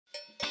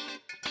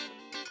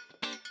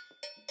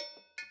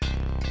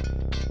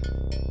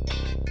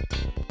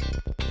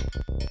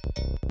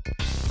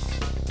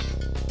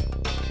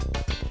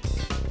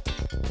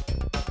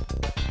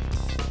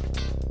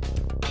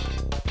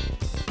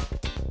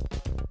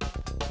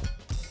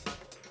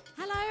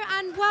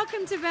and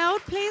welcome to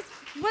Build. Please,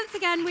 once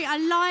again, we are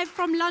live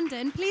from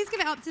London. Please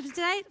give it up to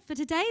for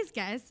today's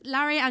guests,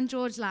 Larry and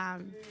George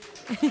Lamb.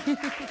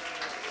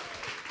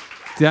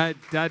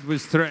 Dad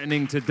was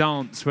threatening to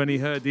dance when he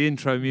heard the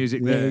intro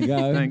music there. There you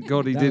go. Thank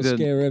God he That'll didn't.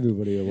 Scare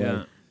everybody away.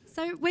 Yeah.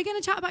 So we're going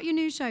to chat about your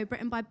new show,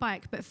 Britain by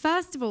Bike. But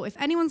first of all, if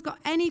anyone's got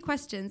any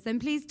questions, then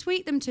please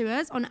tweet them to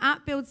us on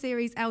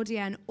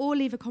 @BuildSeriesLDN or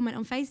leave a comment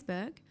on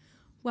Facebook.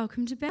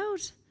 Welcome to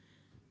Build.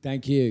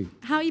 Thank you.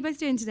 How are you both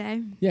doing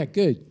today? Yeah,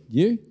 good.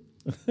 You?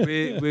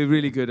 We're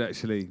really good,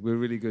 actually. We're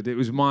really good. It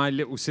was my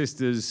little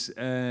sister's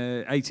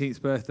 18th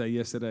birthday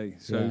yesterday,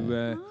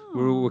 so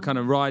we're kind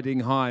of riding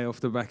high off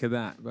the back of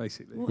that,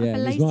 basically. Well, Yeah,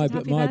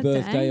 it's my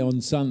birthday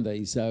on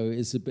Sunday, so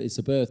it's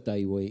a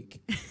birthday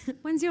week.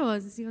 When's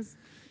yours? Is yours?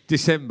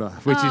 December,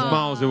 which is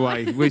miles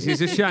away, which is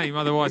a shame.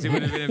 Otherwise, it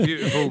would have been a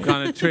beautiful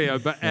kind of trio.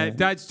 But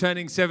Dad's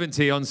turning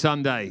 70 on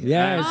Sunday.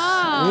 Yes.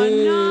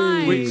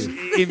 Oh, nice.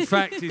 Which, in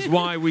fact, is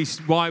why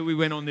we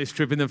went on this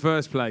trip in the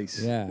first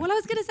place. Yeah. Well, I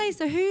was going to say,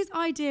 so whose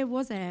idea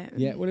was it?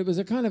 Yeah, well, it was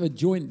a kind of a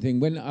joint thing.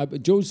 When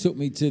George took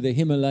me to the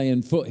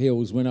Himalayan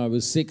foothills when I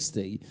was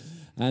 60,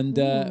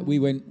 and we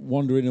went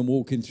wandering and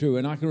walking through,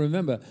 and I can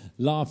remember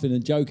laughing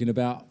and joking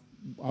about,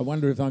 I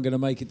wonder if I'm going to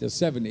make it to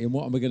 70 and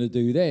what am I going to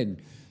do then?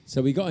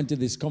 So we got into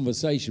this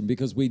conversation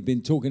because we'd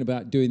been talking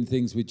about doing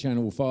things with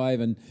Channel 5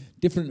 and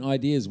different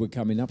ideas were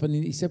coming up. And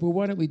he said, well,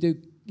 why don't we do,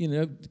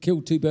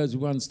 kill two birds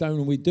with one stone,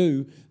 and we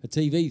do a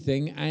TV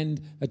thing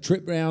and a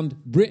trip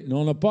round Britain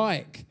on a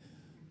bike.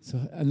 So,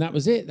 and that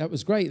was it. That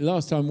was great.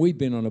 Last time we'd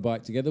been on a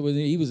bike together,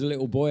 he was a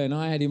little boy and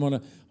I had him on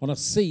a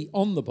seat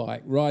on the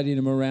bike, riding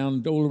him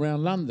around all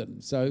around London.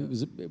 So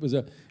it was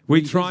a.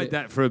 We tried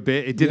that for a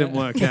bit. It didn't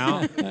work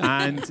out,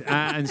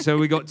 and so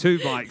we got two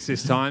bikes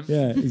this time.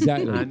 Yeah,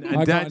 exactly. And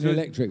I got an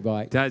electric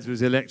bike. Dad's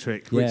was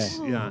electric. Which,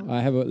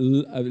 I have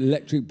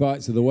electric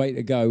bikes are the way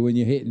to go when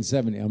you're hitting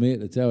 70. I'm here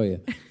to tell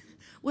you.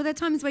 Were there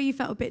times where you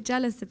felt a bit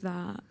jealous of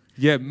that?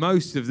 Yeah,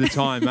 most of the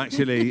time,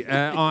 actually.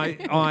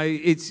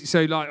 It's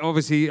so like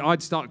obviously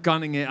I'd start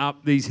gunning it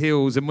up these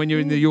hills, and when you're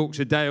in the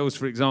Yorkshire Dales,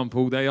 for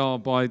example, they are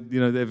by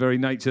their very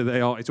nature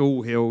it's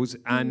all hills,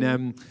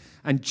 and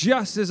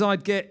just as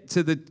I'd get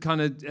to the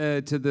kind of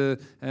to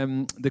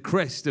the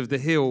crest of the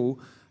hill,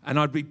 and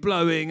I'd be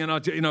blowing, and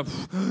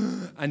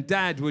and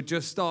Dad would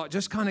just start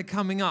kind of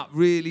coming up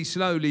really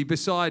slowly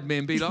beside me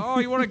and be like, "Oh,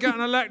 you want to get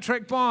an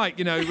electric bike?"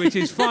 Which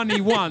is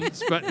funny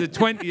once, but the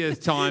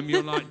 20th time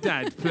you're like,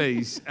 "Dad,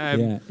 please."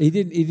 He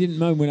didn't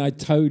moan when I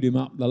towed him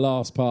up the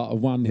last part of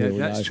one hill.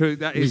 Yeah, that's though. true.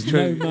 That is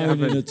true. No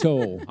moaning at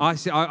all. I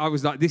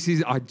was like,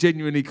 I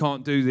genuinely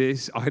can't do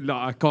this.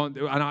 I can't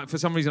do, and for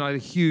some reason I had a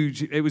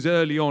huge. It was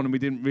early on, and we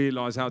didn't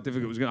realise how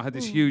difficult it was going. I had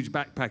this huge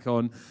backpack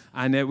on,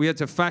 and we had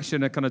to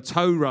fashion a kind of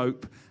tow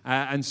rope.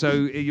 And so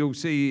you'll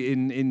see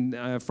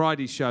in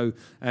Friday's show,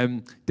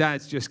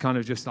 Dad's just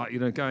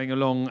going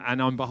along,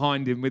 and I'm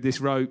behind him with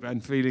this rope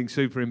and feeling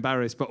super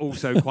embarrassed, but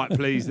also quite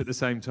pleased at the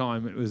same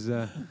time. It was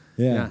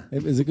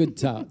it was a good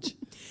touch.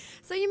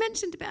 So you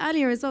mentioned a bit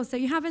earlier as well, so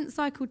you haven't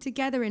cycled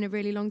together in a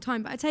really long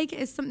time, but I take it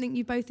as something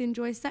you both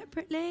enjoy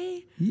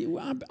separately?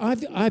 Yeah,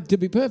 I've to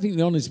be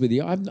perfectly honest with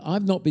you,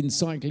 I've not been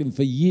cycling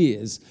for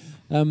years.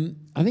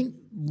 I think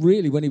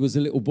really when he was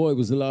a little boy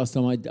was the last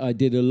time I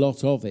did a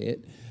lot of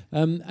it.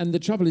 And the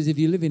trouble is, if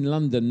you live in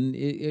London,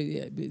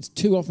 it's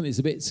too often it's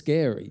a bit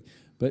scary.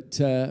 But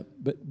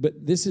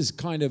this has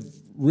kind of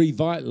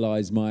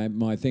revitalised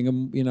my thing,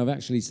 and I've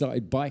actually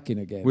started biking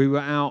again. We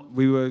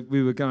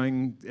were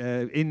going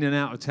in and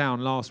out of town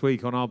last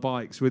week on our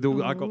bikes with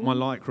all. I got my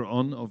Lycra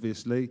on,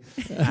 obviously.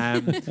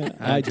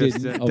 I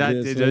didn't.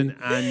 Dad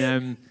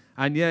didn't,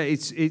 and yeah,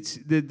 it's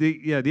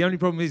the only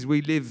problem is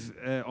we live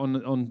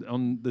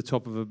on the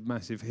top of a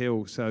massive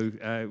hill. So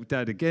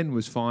Dad again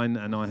was fine,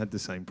 and I had the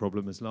same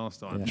problem as last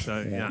time.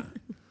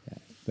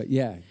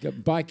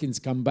 But biking's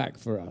come back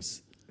for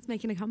us. It's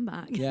making a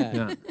comeback.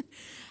 Yeah.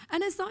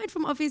 And aside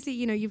from obviously,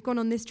 you've gone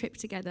on this trip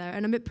together,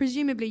 and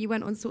presumably you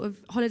went on sort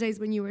of holidays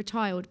when you were a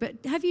child.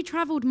 But have you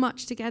travelled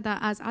much together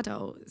as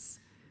adults?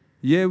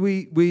 Yeah,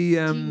 we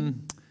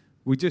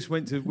just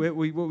went to. What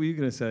were you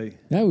going to say?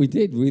 No, we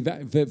did.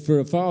 For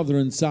a father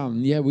and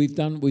son. Yeah, we've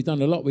done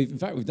a lot. In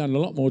fact, we've done a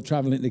lot more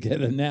travelling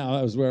together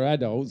now as we're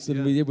adults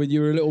than we did when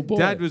you were a little boy.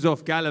 Dad was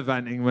off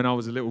gallivanting when I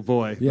was a little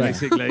boy,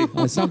 basically.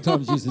 I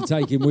sometimes used to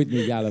take him with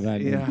me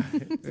gallivanting. Yeah,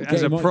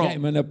 as a prop. Get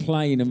him in a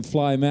plane and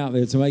fly him out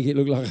there to make it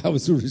look like I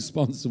was a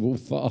responsible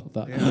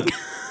father. Yeah.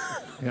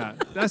 Yeah,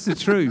 that's the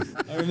truth.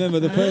 I remember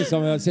the first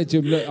time I said to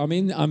him, "Look, I'm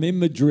in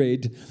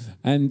Madrid,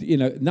 and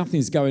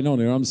nothing's going on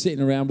here. I'm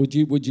sitting around. Would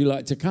you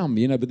like to come?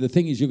 But the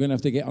thing is, you're going to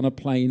have to get on a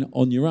plane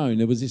on your own."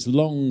 There was this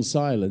long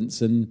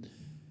silence, and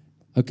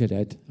okay,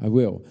 Dad, I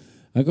will.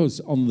 And of course,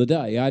 on the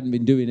day, I hadn't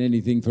been doing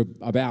anything for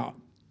about,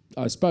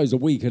 I suppose, a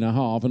week and a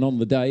half. And on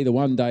the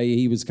one day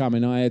he was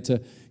coming, I had to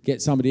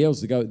get somebody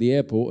else to go at the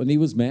airport, and he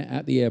was met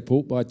at the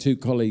airport by two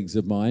colleagues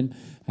of mine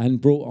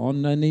and brought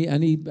on, and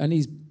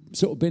he's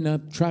sort of been a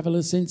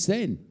traveller since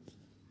then.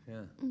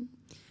 Yeah.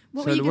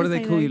 What do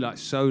they call you, like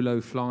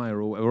solo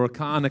flyer or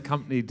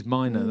unaccompanied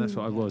minor? Ooh. That's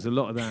what I was. A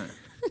lot of that.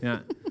 Yeah.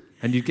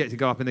 And you'd get to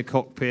go up in the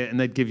cockpit, and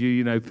they'd give you,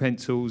 you know,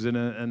 pencils and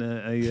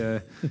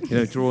a you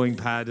know, drawing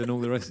pad and all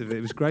the rest of it.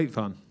 It was great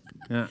fun.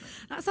 Yeah.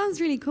 That sounds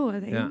really cool, I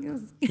think. Yeah.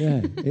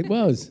 Yeah, it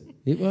was.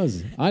 It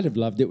was. I'd have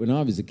loved it when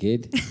I was a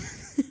kid.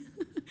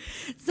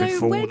 So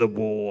Before the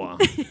war,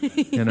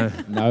 you know.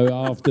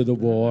 No, after the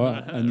war,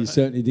 and you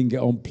certainly didn't get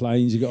on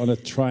planes. You got on a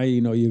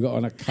train or you got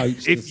on a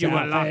coach. to If you were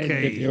Southend,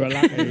 lucky. If you were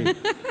lucky.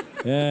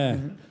 Yeah,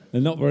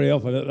 and not very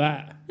often at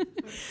that.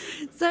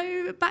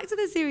 So back to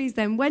the series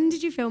then. When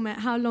did you film it?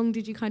 How long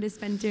did you kind of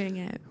spend doing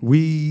it?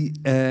 We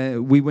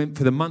went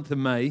for the month of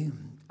May,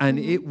 and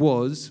it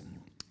was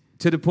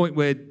to the point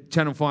where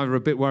Channel 5 are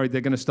a bit worried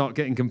they're going to start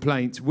getting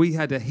complaints. We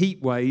had a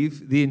heat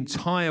wave the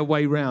entire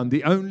way round.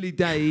 The only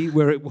day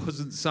where it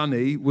wasn't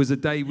sunny was a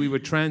day we were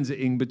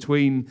transiting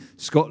between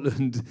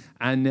Scotland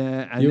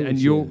and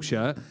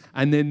Yorkshire.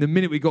 And then the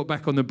minute we got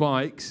back on the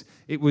bikes,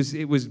 it was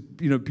you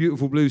know,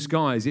 beautiful blue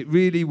skies. It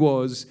really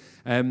was.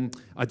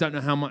 I don't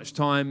know how much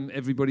time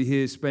everybody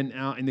here spent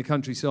out in the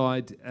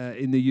countryside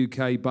in the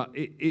UK, but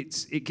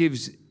it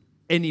gives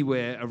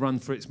anywhere a run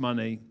for its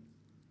money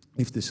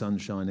if the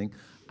sun's shining.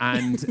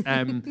 And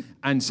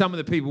some of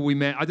the people we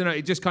met, I don't know,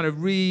 it just kind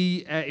of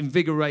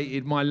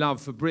reinvigorated my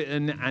love for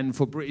Britain and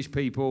for British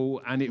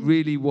people. And it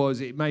really was,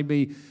 it made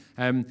me,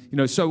 you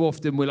know, so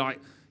often we're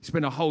like,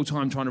 spend a whole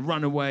time trying to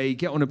run away,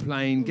 get on a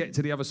plane, get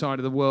to the other side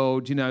of the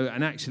world, you know,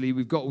 and actually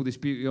we've got all this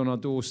beauty on our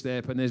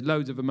doorstep, and there's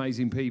loads of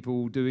amazing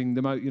people doing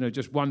the you know,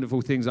 just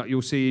wonderful things. Like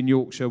you'll see in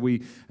Yorkshire,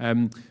 we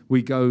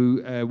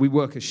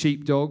work a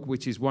sheepdog,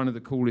 which is one of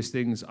the coolest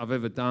things I've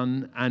ever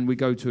done, and we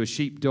go to a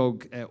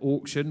sheepdog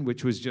auction,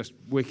 which was just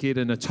wicked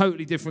and a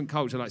totally different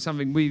culture, like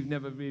something we've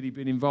never really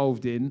been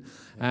involved in.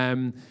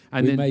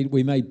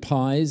 We made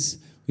pies.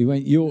 We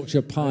went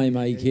Yorkshire pie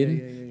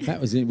making. That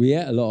was it. We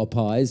ate a lot of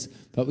pies,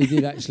 but we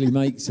did actually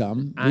make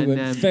some. We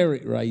went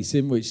ferret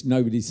racing, which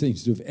nobody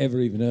seems to have ever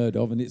even heard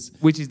of, and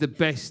which is the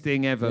best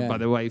thing ever, by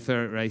the way,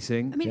 ferret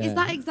racing. I mean, is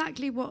that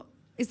exactly what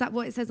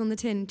it says on the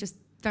tin? Just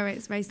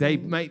ferrets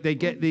racing.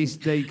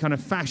 They kind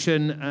of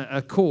fashion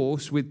a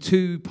course with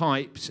two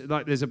pipes.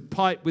 Like there's a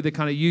pipe with a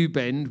kind of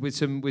U-bend with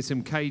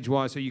some cage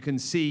wire, so you can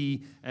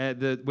see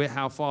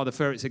how far the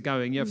ferrets are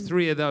going. You have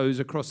three of those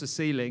across the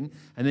ceiling,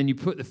 and then you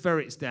put the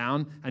ferrets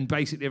down, and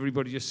basically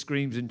everybody just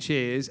screams and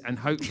cheers, and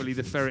hopefully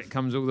the ferret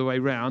comes all the way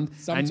round.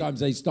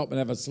 Sometimes they stop and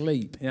have a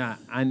sleep. Yeah,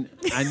 and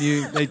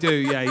they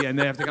do, and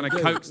they have to kind of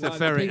coax the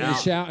ferret people out.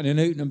 Are shouting and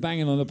hooting and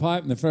banging on the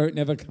pipe, and the ferret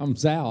never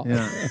comes out.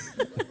 Yeah.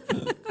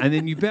 And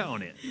then you bet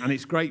on it, and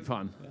it's great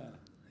fun.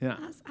 Yeah.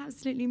 That's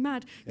absolutely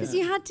mad. Because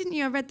you had, didn't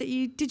you? I read that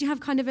did you have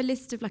kind of a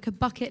list of like a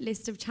bucket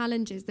list of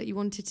challenges that you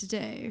wanted to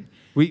do?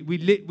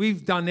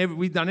 We've done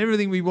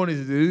everything we wanted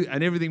to do,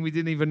 and everything we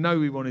didn't even know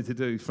we wanted to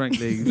do.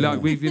 Frankly,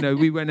 like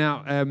we went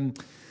out.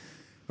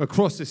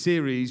 Across the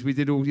series, we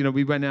did all, you know,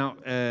 we went out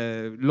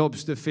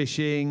lobster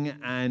fishing,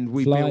 and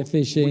we fly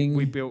fishing.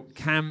 We built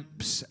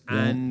camps,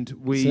 and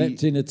we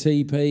slept in a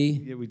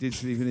teepee. Yeah, we did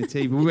sleep in a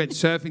teepee. We went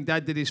surfing.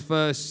 Dad did his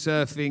first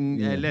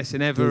surfing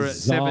lesson ever at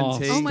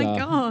 17. Oh my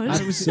God.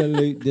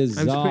 Absolute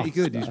disaster. It was pretty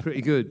good. It was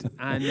pretty good.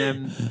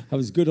 And I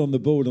was good on the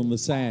board on the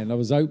sand. I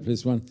was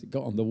hopeless once it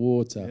got on the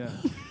water.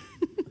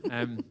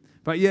 Yeah.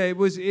 But yeah, it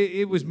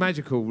was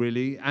magical,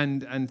 really,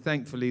 and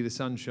thankfully the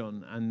sun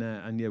shone,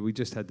 and yeah, we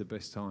just had the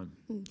best time.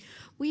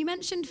 Well, you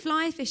mentioned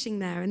fly fishing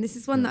there, and this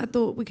is one that I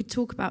thought we could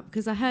talk about,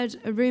 because I heard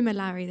a rumour,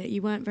 Larry, that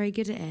you weren't very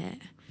good at it.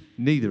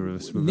 Neither of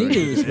us were.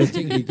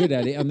 Particularly good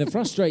at it, and the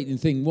frustrating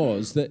thing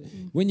was that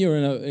when you're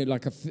in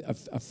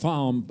a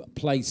farm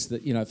place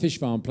that, you know, a fish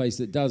farm place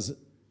that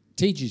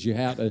teaches you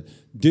how to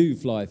do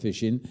fly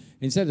fishing,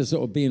 instead of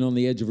sort of being on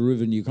the edge of a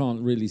river and you can't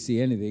really see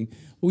anything,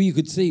 all you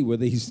could see were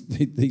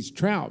these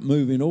trout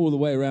moving all the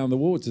way around the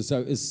water.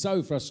 So it's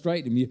so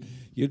frustrating.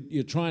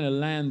 You're trying to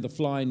land the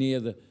fly near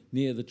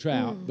the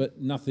trout,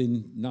 but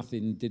nothing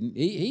didn't.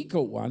 He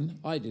caught one.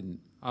 I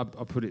didn't. I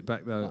put it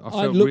back though. I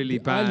felt really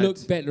bad. I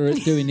looked better at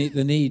doing it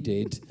than he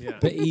did,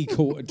 but he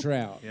caught a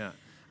trout. Yeah.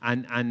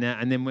 And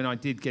then when I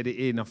did get it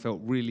in, I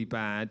felt really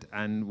bad,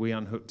 and we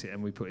unhooked it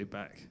and we put it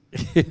back.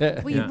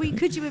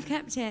 Could you have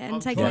kept it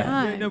and taken it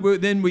home? No,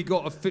 but then we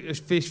got a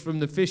fish from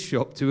the fish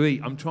shop to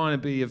eat. I'm trying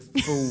to be a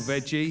full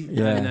veggie,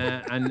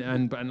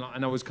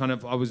 and I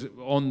was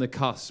on the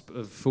cusp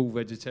of full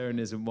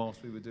vegetarianism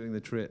whilst we were doing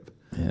the trip.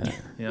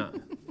 Yeah.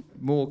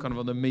 More kind of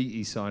on the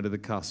meaty side of the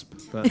cusp,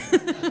 but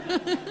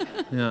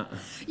yeah.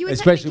 You were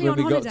especially when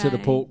we holiday. got to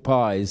the pork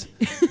pies.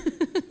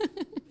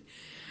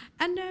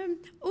 And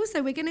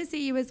also, we're going to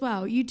see you as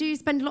well. You do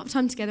spend a lot of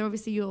time together.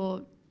 Obviously,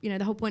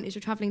 the whole point is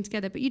you're travelling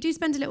together, but you do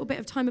spend a little bit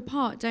of time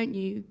apart, don't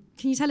you?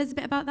 Can you tell us a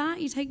bit about that?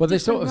 You take they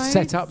sort of roads?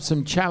 set up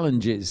some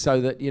challenges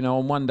so that, you know,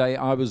 on one day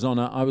I was on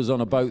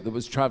a boat that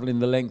was travelling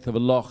the length of a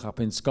loch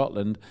up in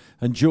Scotland,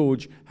 and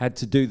George had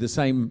to do the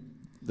same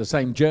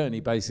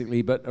journey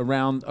basically, but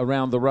around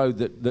the road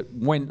that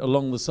went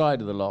along the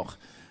side of the loch,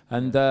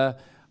 and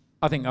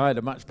I think I had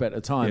a much better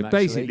time, Yeah, actually.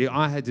 basically,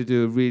 I had to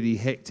do a really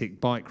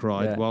hectic bike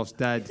ride Yeah. whilst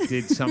Dad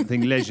did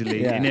something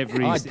leisurely Yeah. in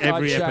every I'd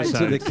shout episode.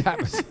 to the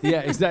captain. Yeah,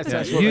 exactly. Yeah,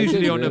 That's what they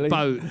usually do, on really. a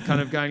boat, kind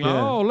of going like,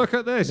 Yeah. "Oh, look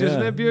at this!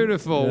 Isn't Yeah. it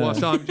beautiful?" Yeah.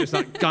 Whilst I'm just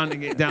like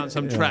gunning it down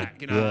some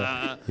track, you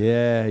know.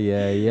 Yeah.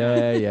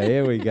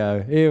 Here we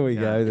go.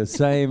 The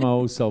same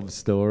old sob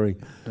story.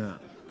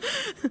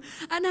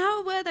 And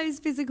how were those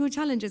physical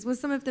challenges? Were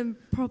some of them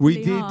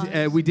properly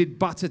hard? We did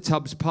Butter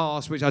Tubs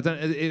Pass, which I don't.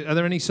 Are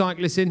there any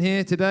cyclists in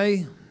here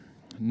today?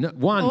 No,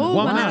 one Oh, man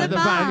one at at the the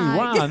back. back.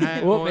 One. And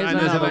There's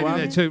there's another only one.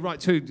 there two. Right,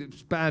 two.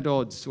 It's bad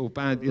odds or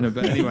bad, you know.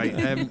 But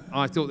anyway,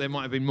 I thought there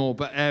might have been more.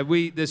 But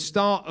the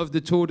start of the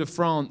Tour de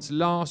France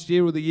last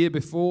year or the year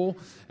before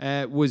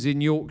was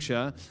in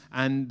Yorkshire,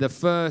 and the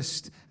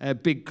first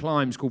big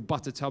climb's called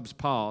Butter Tubs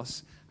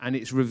Pass. And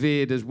it's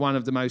revered as one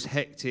of the most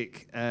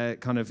hectic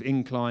kind of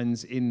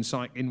inclines in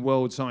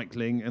world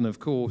cycling. And of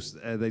course,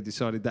 they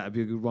decided that would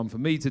be a good one for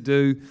me to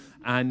do.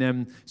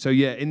 And so,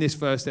 yeah, in this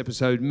first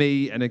episode,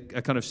 me and a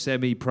kind of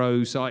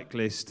semi-pro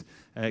cyclist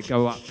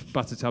go up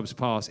Butter Tubs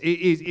Pass.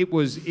 It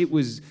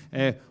was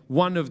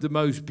one of the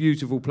most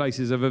beautiful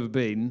places I've ever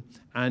been.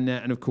 And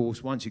of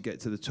course, once you get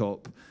to the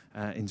top,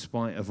 in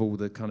spite of all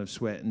the kind of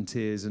sweat and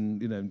tears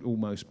and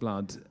almost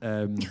blood,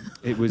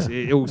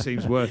 it all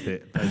seems worth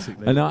it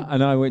basically. And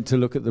I went to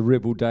look at the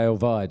Ribblesdale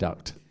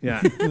Viaduct.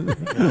 Yeah.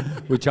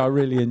 Which I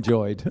really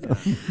enjoyed.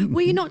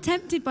 Were you not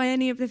tempted by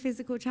any of the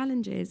physical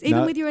challenges, even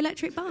No. with your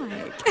electric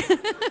bike?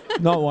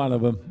 Not one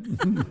of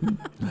them.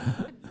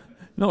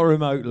 Not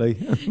remotely.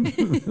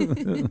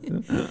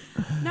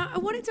 Now, I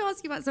wanted to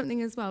ask you about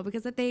something as well,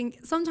 because I think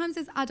sometimes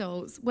as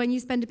adults, when you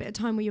spend a bit of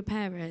time with your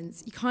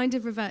parents, you kind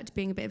of revert to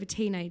being a bit of a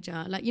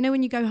teenager. Like,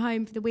 when you go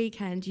home for the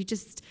weekend, you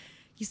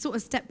sort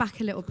of step back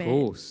a little bit. Of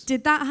course.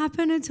 Did that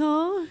happen at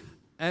all?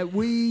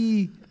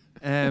 We're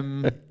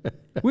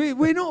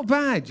not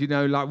bad,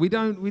 like we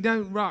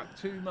don't ruck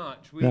too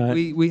much.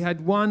 We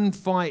had one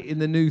fight in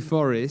the New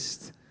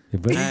Forest.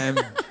 What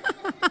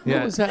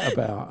Yeah, was that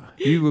about?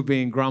 you were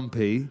being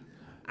grumpy,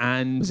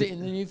 and Was it in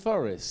the New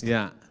Forest?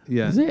 yeah.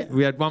 Was it?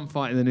 We had one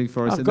fight in the New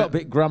Forest. I've and got a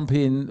bit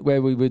grumpy in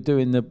where we were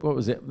doing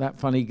that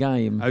funny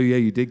game. Oh yeah,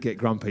 you did get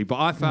grumpy, but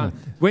I found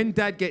when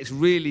Dad gets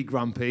really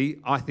grumpy,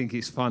 I think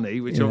it's funny,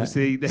 which Yeah.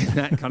 obviously then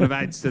that kind of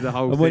adds to the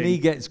whole And thing. when he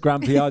gets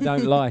grumpy, I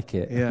don't like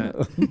it. Yeah,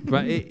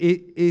 but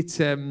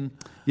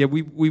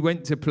we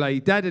went to play.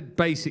 Dad had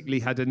basically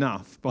had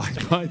enough by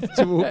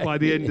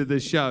the end of the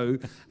show,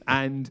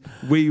 and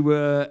we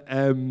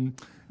went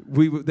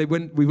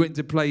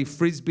to play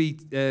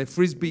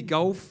frisbee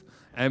golf.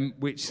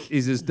 Which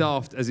is as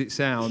daft as it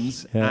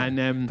sounds, Yeah.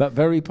 and but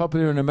very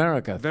popular in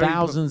America.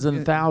 Thousands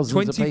and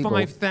thousands of people.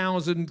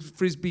 25,000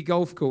 frisbee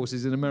golf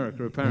courses in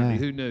America, apparently. Yeah.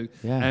 Who knew?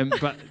 Yeah.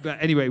 But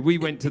anyway, we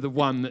went to the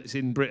one that's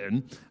in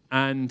Britain,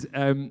 and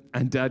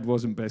Dad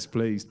wasn't best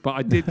pleased. But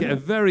I did get a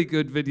very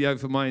good video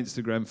for my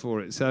Instagram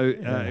for it, so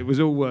it was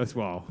all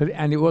worthwhile.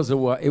 And it was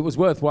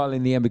worthwhile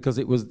in the end, because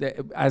it was,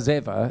 as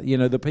ever,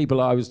 the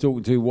people I was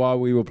talking to while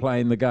we were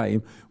playing the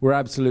game were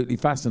absolutely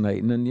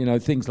fascinating.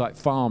 And, things like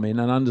farming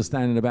and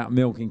understanding about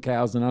milking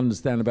cows and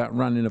understanding about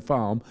running a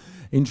farm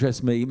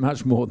interest me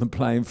much more than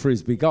playing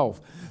frisbee golf.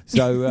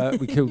 So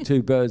we killed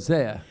two birds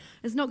there.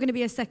 There's not going to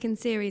be a second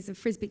series of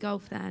frisbee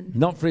golf then.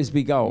 Not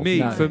frisbee golf.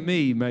 No. For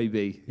me,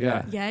 maybe.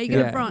 Yeah. Yeah, you're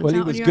going to branch Well, he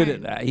out was on your good own.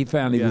 at that. He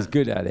found he was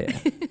good at it.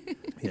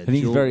 Yeah, And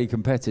he's sure. very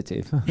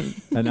competitive.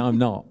 And I'm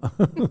not.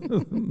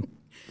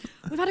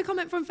 We've had a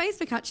comment from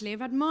Facebook, actually.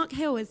 We've had Mark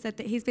Hill has said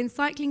that he's been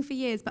cycling for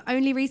years, but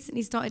only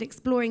recently started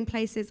exploring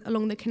places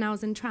along the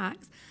canals and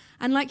tracks.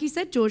 And like you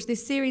said, George,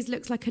 this series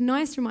looks like a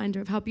nice reminder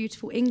of how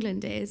beautiful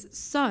England is.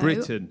 So,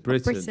 Britain.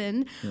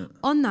 Yeah.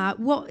 On that,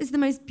 what is the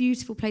most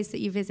beautiful place that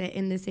you visit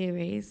in the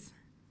series?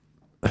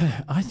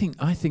 I think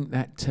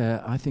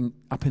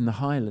up in the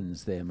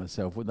Highlands there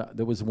myself.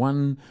 There was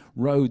one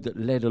road that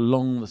led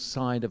along the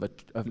side of a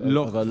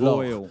Loch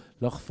Foyle.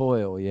 Loch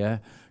Foyle, yeah.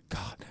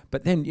 God,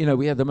 but then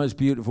we had the most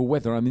beautiful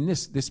weather. I mean,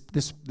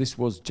 this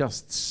was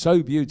just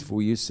so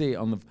beautiful. You see it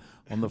on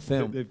the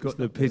film. They've got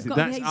the picture. got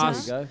That's the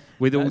us picture.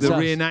 with all That's the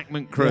us.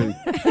 reenactment crew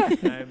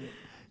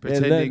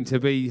pretending to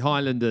be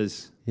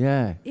Highlanders.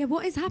 Yeah. Yeah,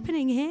 what is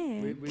happening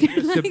here?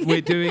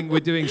 We're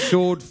doing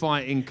sword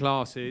fighting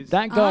classes.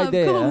 That guy of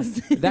there,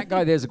 course. that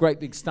guy there's a great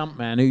big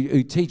stuntman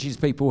who teaches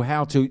people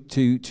how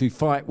to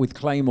fight with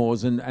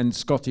claymores and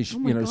Scottish,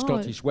 my God.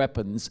 Scottish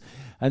weapons.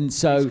 And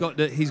so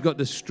He's got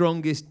the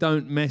strongest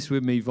 "don't mess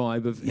with me"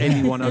 vibe of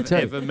anyone I've tell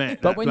you. ever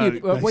met. But that when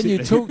you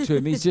bloke, talk to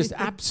him, he's just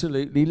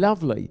absolutely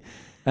lovely.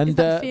 And Is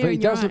that fear but he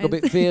in your does look a eyes?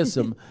 bit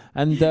fearsome.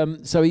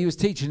 And so he was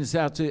teaching us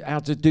how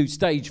to do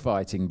stage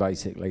fighting.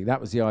 Basically,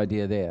 that was the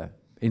idea there,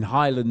 in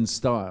Highland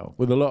style,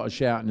 with a lot of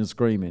shouting and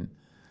screaming.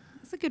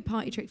 That's a good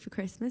party trick for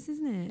Christmas,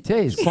 isn't it? It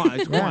is.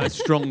 It's quite a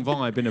strong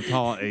vibe in a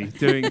party.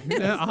 Doing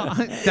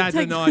Dad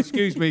and I,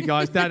 excuse me,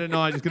 guys. Dad and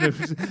I are just going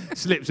to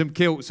slip some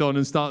kilts on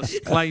and start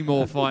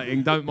claymore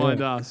fighting. Don't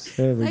mind us.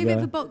 There we Save go.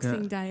 it for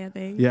Boxing Day, I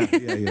think.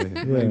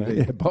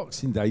 Yeah.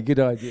 Boxing Day,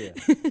 good idea.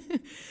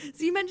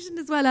 So you mentioned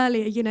as well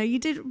earlier, you know, you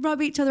did rub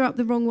each other up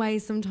the wrong way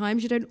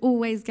sometimes. You don't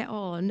always get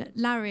on.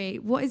 Larry,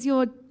 what is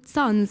your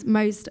son's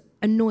most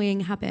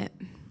annoying habit?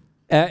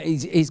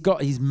 He's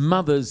got his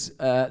mother's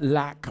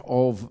lack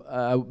of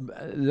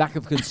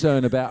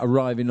concern about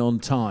arriving on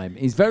time.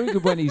 He's very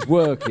good when he's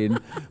working,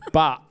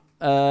 but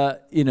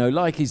you know,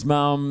 like his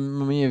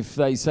mum, I mean, if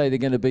they say they're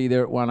going to be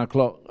there at 1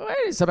 o'clock, well,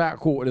 it's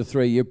about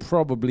 2:45. You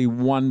probably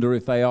wonder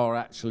if they are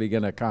actually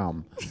going to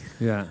come.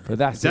 Yeah. But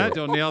that's Dad, it.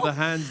 on the other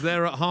hand,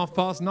 there at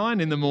 9:30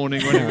 in the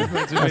morning when he was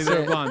meant to be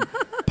there at 1.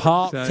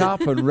 Parked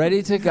up and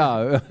ready to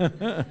go.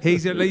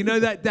 He's you know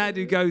that dad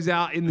who goes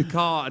out in the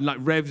car and like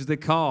revs the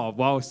car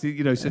whilst,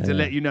 you know, so to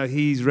let you know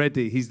he's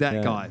ready. He's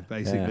that guy,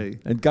 basically.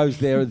 Yeah. And goes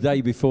there a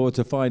day before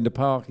to find a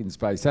parking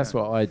space. That's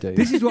what I do.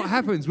 This is what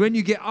happens when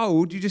you get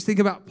old. You just think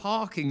about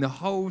parking the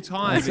whole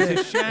time. It's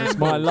a shambles.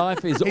 My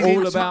life is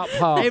all about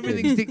parking.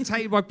 Everything's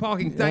dictated by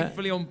parking.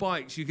 Thankfully, on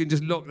bikes, you can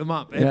just lock them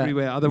up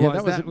everywhere.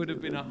 Otherwise, that would have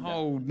been a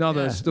whole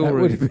nother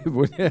story. It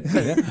would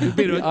have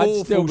been an I'd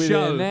awful still be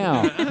show.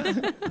 there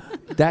now.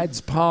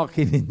 Dad's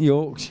parking in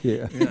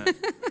Yorkshire. Yeah.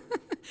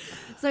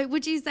 So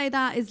would you say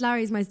that is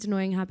Larry's most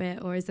annoying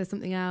habit, or is there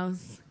something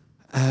else?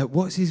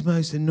 What's his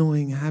most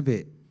annoying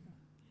habit?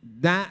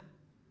 That.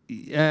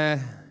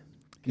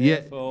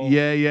 Careful.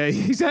 Yeah,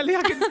 exactly.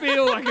 I can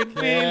feel him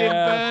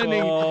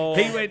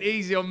burning. He went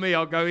easy on me.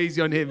 I'll go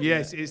easy on him.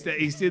 Yes, it's that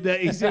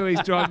he's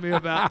always driving me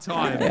about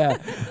time. Yeah.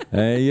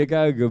 There you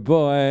go. Good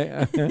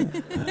boy.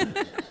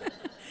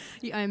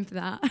 You owe him for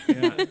that.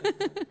 Yeah.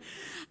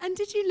 And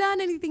did you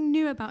learn anything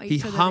new about He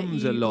each other?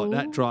 hums that a you lot. all-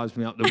 That drives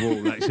me up the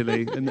wall,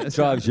 actually. And that's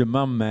Drives your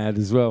mum mad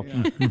as well.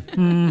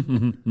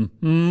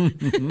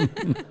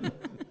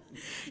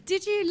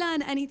 Did you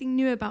learn anything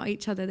new about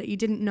each other that you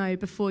didn't know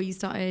before you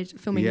started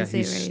filming the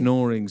series? his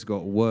snoring's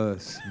got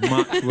worse,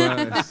 much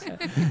worse.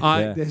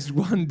 There's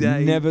one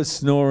day. Never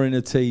snore in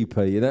a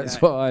teepee.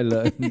 That's what I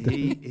learned.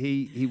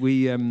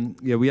 we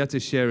had to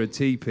share a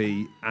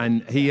teepee,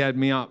 and he had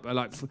me up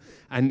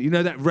and you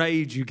know that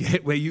rage you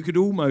get where you could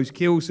almost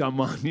kill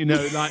someone, you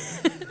know, like,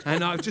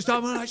 and I'm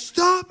like,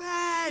 stop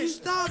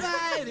it,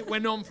 and it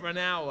went on for an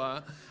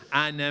hour.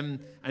 And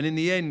in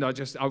the end, I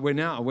went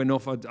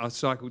off. I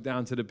cycled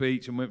down to the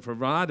beach and went for a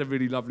run. I had a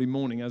really lovely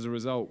morning as a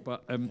result,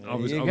 but I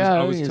was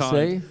tired.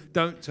 See?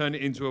 Don't turn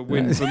it into a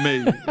win for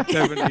me.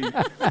 Definitely.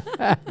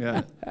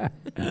 Yeah.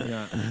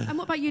 And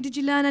what about you? Did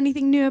you learn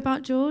anything new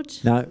about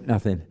George? No,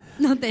 nothing.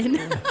 Nothing.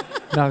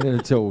 Nothing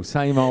at all.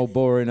 Same old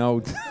boring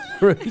old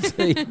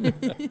routine.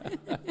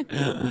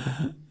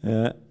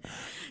 Yeah.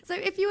 So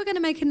if you were going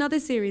to make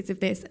another series of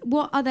this,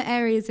 what other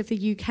areas of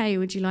the UK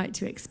would you like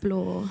to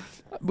explore?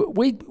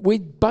 We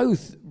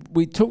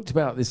talked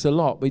about this a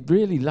lot. We'd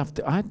really love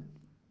to.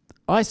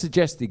 I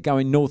suggested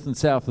going north and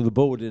south of the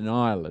border in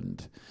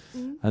Ireland,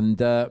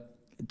 and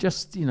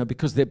just, you know,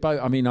 because they're both.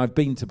 I mean, I've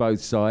been to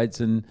both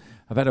sides and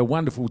I've had a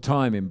wonderful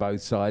time in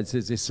both sides.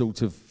 There's this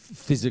sort of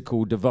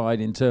physical divide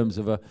in terms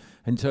of a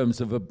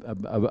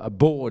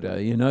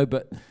border, you know,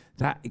 but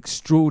that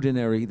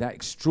extraordinary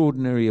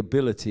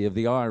ability of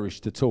the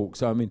Irish to talk.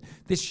 So, I mean,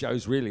 this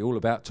show's really all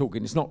about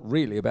talking. It's not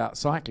really about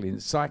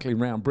cycling.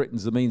 Cycling around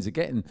Britain's the means of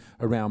getting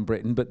around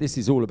Britain, but this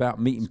is all about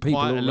meeting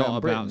people all Quite a lot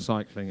around Britain. about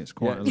cycling. It's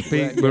quite a lot.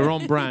 We're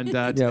on brand,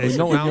 Dad. Yeah, it's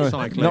not about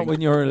cycling. Not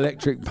when you're on an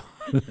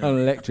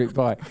electric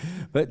bike.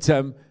 But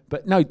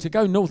no, to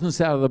go north and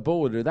south of the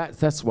border,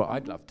 that's what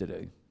I'd love to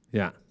do.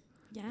 Yeah.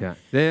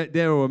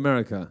 They're all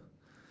America.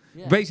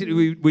 Yeah.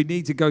 Basically, we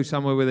need to go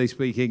somewhere where they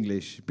speak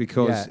English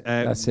because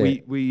that's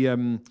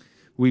we've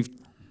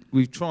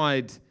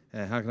tried.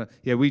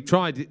 We've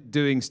tried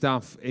doing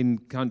stuff in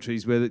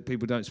countries where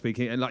people don't speak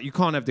English, and like you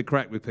can't have the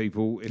crack with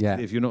people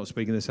if you're not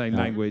speaking the same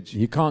language.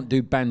 You can't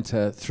do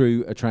banter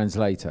through a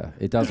translator.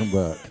 It doesn't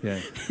work.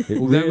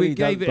 Although we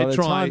gave it by a the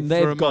try time for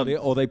they've a got month. it,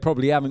 or they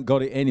probably haven't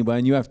got it anyway,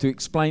 and you have to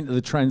explain to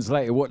the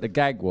translator what the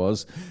gag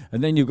was,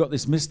 and then you've got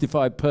this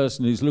mystified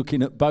person who's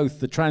looking at both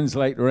the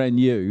translator and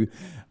you.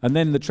 And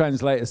then the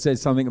translator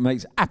says something that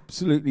makes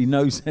absolutely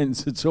no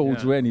sense at all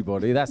to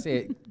anybody. That's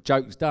it.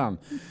 Joke's done.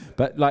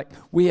 But like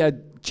we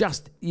had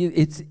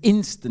it's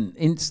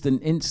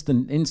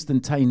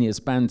instantaneous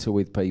banter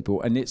with people,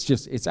 and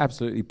it's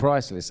absolutely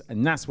priceless.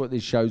 And that's what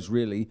this show's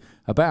really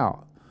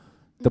about.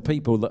 The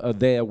people that are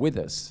there with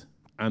us.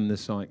 And the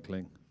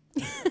cycling.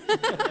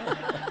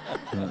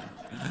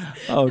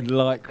 Oh,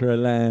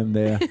 lycra lamb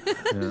there.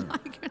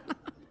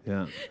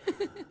 Yeah.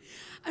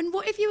 And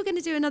what if you were going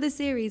to do another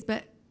series,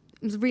 but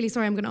I'm really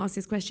sorry I'm going to ask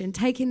this question,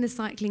 taking the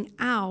cycling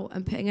out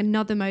and putting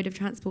another mode of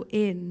transport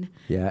in?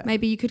 Yeah.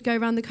 Maybe you could go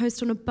around the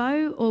coast on a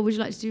boat, or would you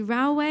like to do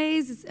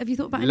railways? Have you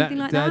thought about anything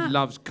like that? Dad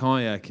loves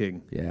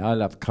kayaking. Yeah, I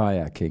love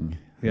kayaking.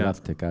 Yeah.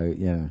 Love to go,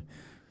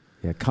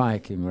 Yeah,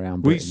 kayaking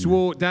around We Britain.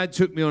 swore. Dad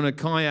took me on a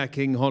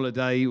kayaking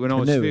holiday when I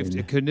was 15.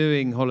 A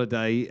canoeing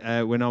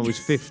holiday when I was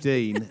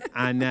 15,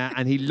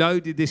 and he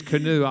loaded this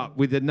canoe up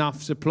with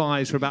enough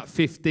supplies for about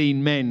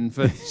 15 men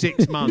for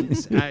 6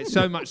 months.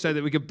 So much so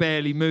that we could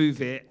barely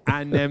move it,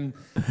 and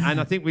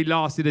I think we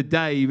lasted a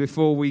day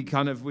before we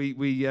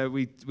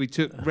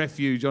took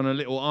refuge on a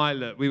little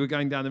islet. We were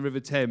going down the River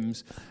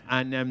Thames,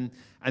 and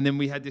then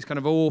we had this kind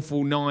of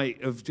awful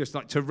night of just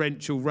like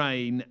torrential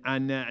rain,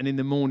 and in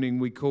the morning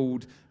we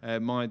called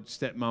my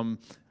stepmum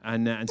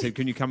and said,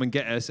 "Can you come and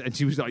get us?" And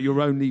she was like, "You're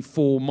only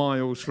 4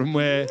 miles from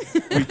where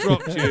we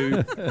dropped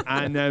you,"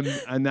 and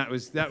that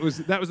was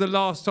the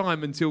last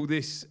time until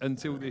this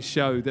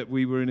show that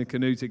we were in a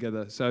canoe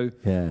together. So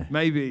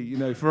maybe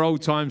for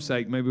old time's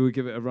sake, maybe we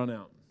give it a run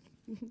out.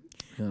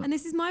 Yeah. And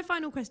this is my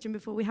final question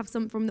before we have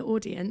some from the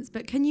audience.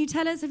 But can you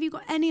tell us, have you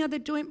got any other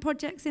joint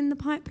projects in the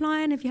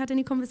pipeline? Have you had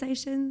any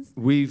conversations?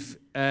 We've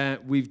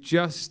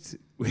just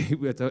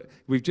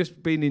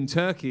been in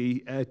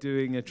Turkey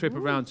doing a trip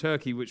around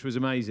Turkey, which was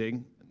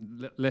amazing.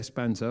 Less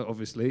banter,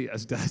 obviously,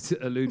 as Dad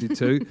alluded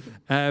to.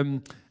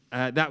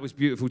 That was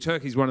beautiful.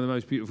 Turkey's one of the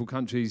most beautiful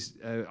countries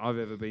I've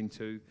ever been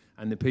to,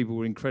 and the people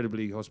were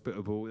incredibly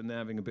hospitable, and they're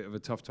having a bit of a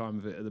tough time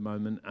of it at the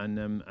moment.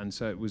 And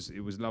so it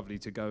was lovely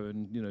to go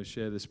and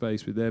share the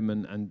space with them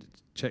and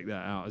check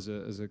that out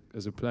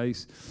as a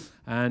place.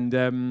 And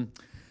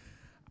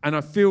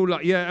I feel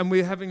like, and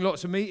we're having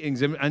lots of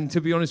meetings, and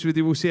to be honest with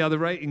you, we'll see how the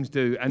ratings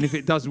do. And if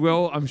it does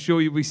well, I'm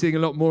sure you'll be seeing a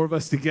lot more of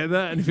us together.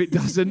 And if it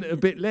doesn't, a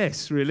bit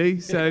less,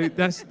 really. So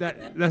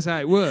that's how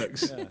it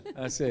works. Yeah,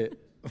 that's it.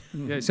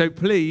 Yeah, so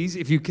please,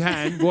 if you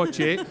can,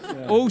 watch it.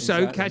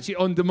 Also, catch it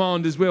on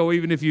demand as well,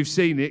 even if you've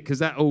seen it, because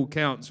that all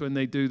counts when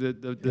they do the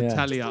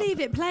tally Just up.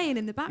 leave it playing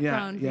in the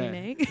background,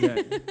 really.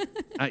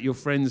 At your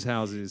friends'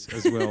 houses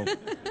as well.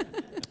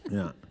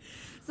 Yeah.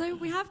 So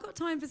we have got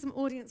time for some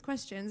audience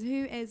questions.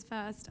 Who is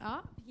first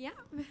up? Yeah.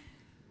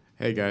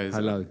 Hey guys.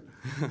 Hello.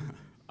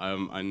 I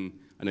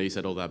know you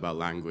said all that about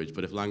language,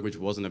 but if language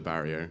wasn't a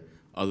barrier,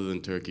 other than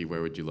Turkey,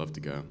 where would you love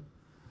to go?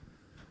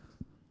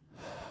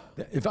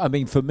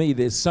 For me,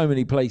 there's so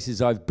many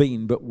places I've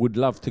been but would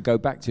love to go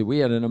back to. We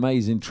had an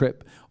amazing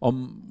trip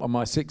on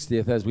my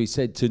 60th, as we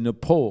said, to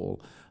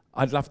Nepal.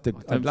 I'd love to.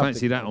 I don't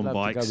fancy that on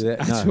bikes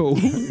at all.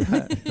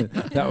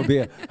 That would be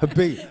a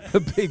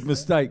big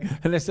mistake,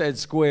 unless they had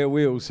square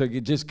wheels, so you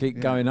could just keep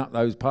going up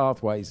those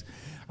pathways.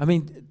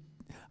 I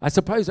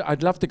suppose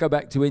I'd love to go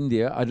back to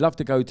India. I'd love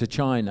to go to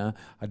China.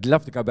 I'd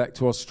love to go back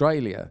to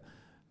Australia.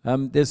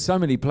 There's so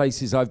many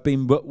places I've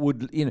been, but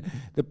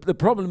the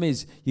problem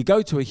is you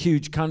go to a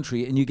huge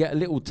country and you get a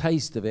little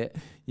taste of it,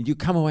 and you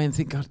come away and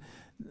think, God,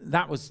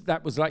 that was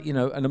like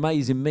an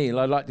amazing meal.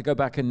 I'd like to go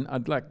back and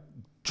I'd like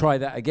try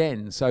that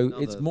again. So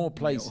it's more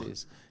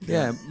places.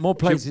 Yeah, more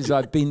places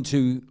I've been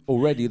to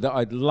already that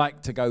I'd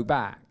like to go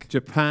back.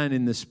 Japan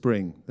in the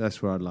spring.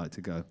 That's where I'd like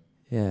to go.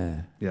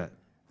 Yeah. Yeah,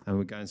 and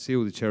we'll go and see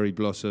all the cherry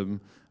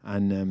blossom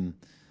and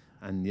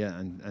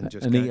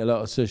just eat a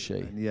lot of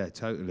sushi. Yeah,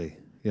 totally.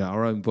 Yeah,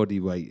 our own body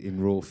weight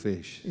in raw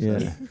fish.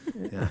 So,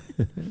 yeah.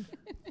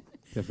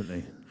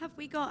 Definitely. Have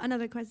we got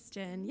another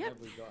question? Yep.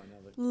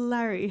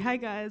 Larry, hi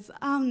guys.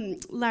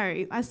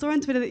 Larry, I saw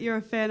on Twitter that you're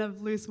a fan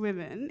of Loose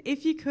Women.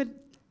 If you could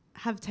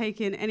have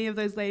taken any of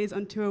those ladies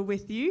on tour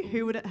with you,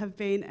 who would it have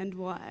been and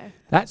why?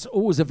 That's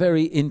always a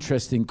very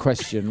interesting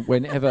question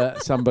whenever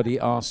somebody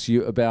asks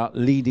you about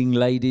leading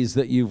ladies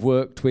that you've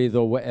worked with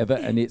or whatever,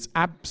 and it's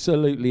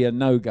absolutely a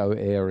no-go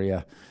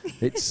area.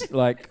 It's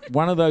like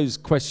one of those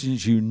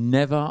questions you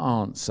never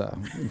answer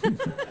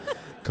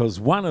because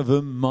one of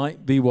them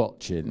might be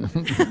watching.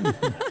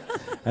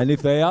 And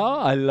if they are,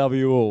 I love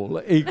you all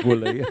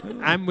equally.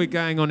 And we're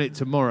going on it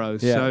tomorrow.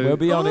 Yeah, so we'll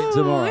be on it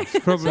tomorrow. It's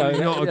probably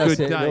not a good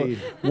day.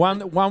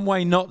 One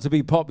way not to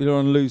be popular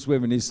on Loose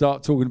Women is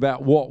start talking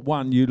about what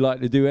one you'd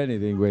like to do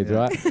anything with,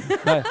 right?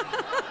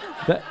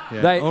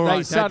 All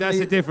right, that's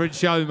a different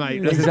show,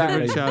 mate. That's a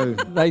different show.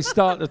 They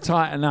start to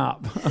tighten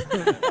up.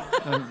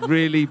 A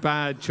really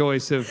bad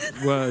choice of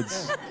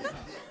words.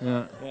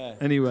 Yeah.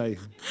 Anyway.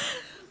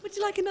 Would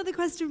you like another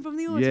question from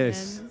the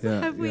audience? Yes.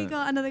 Yeah, Have we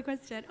got another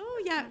question?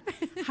 Oh, yeah.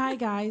 Hi,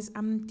 guys.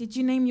 Did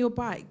you name your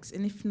bikes?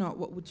 And if not,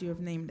 what would you have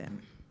named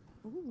them?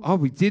 Oh,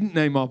 we didn't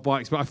name our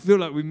bikes, but I feel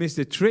like we missed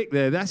a trick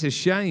there. That's a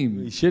shame.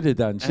 We should have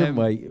done, shouldn't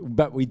we?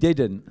 But we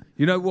didn't.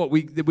 You know what?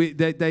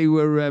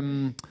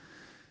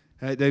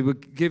 They were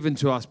given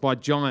to us by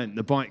Giant,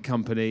 the bike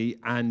company,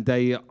 and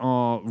they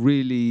are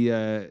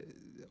really.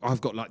 I've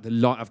got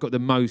the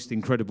most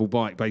incredible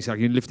bike.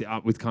 Basically, I can lift it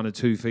up with kind of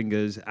 2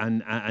 fingers,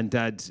 and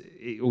Dad,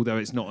 although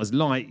it's not as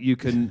light, you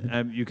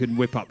can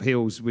whip up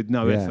hills with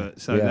no effort.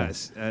 So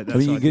that's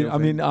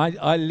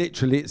I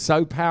literally, it's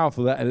so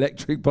powerful, that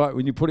electric bike.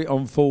 When you put it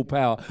on full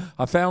power,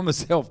 I found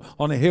myself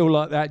on a hill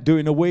like that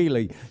doing a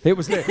wheelie. It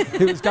was going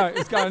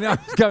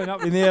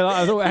up in the air. Like,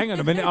 I thought, hang on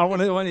a minute, I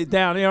want it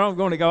down here. I'm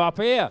going to go up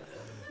here.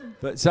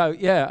 But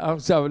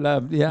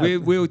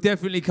we'll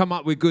definitely come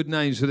up with good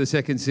names for the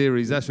second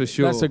series. That's for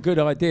sure. That's a good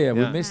idea.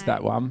 We missed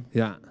that one.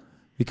 Yeah.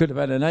 We could have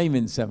had a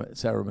naming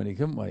ceremony,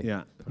 couldn't we?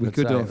 Yeah, I we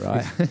could say have. it,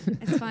 right?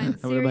 It's fine.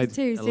 And we would have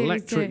Series made 2,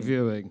 electric Series 2.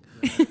 viewing.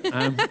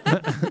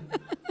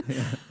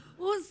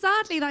 Well,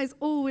 sadly, that is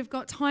all we've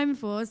got time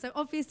for. So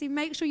obviously,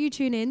 make sure you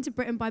tune in to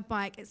Britain by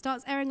Bike. It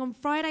starts airing on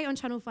Friday on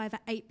Channel 5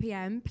 at 8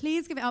 p.m.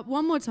 Please give it up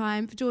one more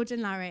time for George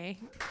and Larry.